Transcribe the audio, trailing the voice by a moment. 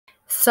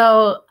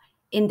So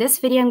in this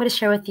video, I'm going to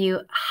share with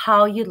you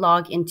how you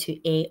log into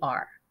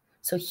AR.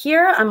 So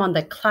here I'm on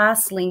the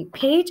class link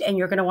page, and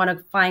you're going to want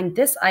to find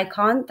this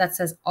icon that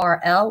says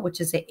RL,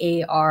 which is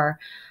the AR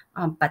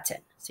button.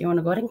 So you want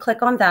to go ahead and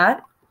click on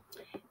that,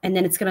 and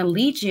then it's going to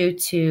lead you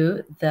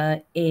to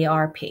the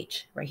AR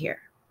page right here.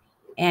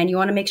 And you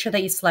want to make sure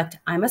that you select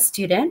I'm a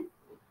student.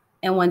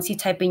 And once you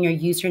type in your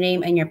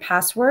username and your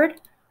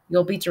password,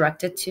 you'll be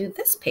directed to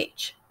this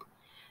page.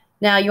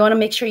 Now you want to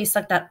make sure you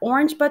select that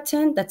orange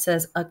button that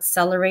says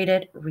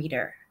Accelerated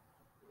Reader.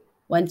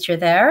 Once you're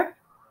there,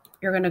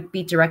 you're going to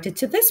be directed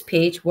to this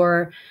page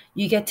where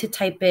you get to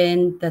type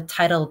in the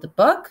title of the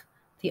book,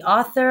 the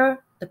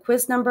author, the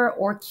quiz number,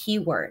 or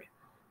keyword.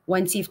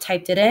 Once you've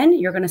typed it in,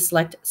 you're going to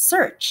select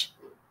Search.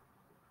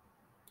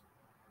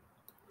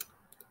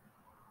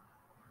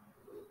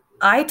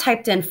 I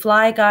typed in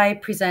Fly Guy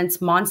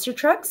Presents Monster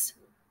Trucks.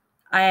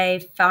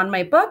 I found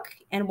my book,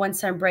 and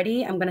once I'm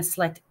ready, I'm going to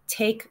select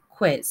Take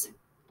Quiz.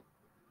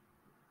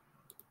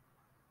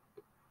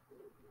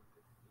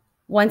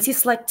 Once you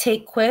select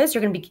Take Quiz,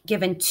 you're going to be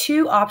given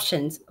two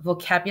options,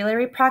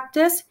 vocabulary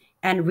practice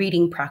and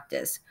reading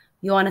practice.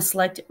 You want to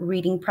select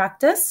reading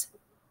practice.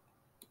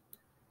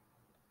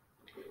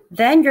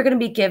 Then you're going to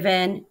be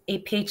given a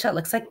page that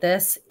looks like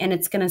this, and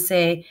it's going to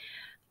say,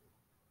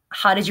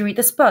 how did you read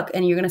this book?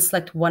 And you're going to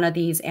select one of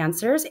these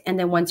answers. And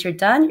then once you're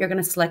done, you're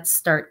going to select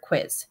Start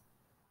Quiz.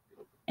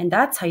 And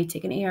that's how you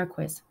take an AR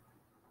quiz.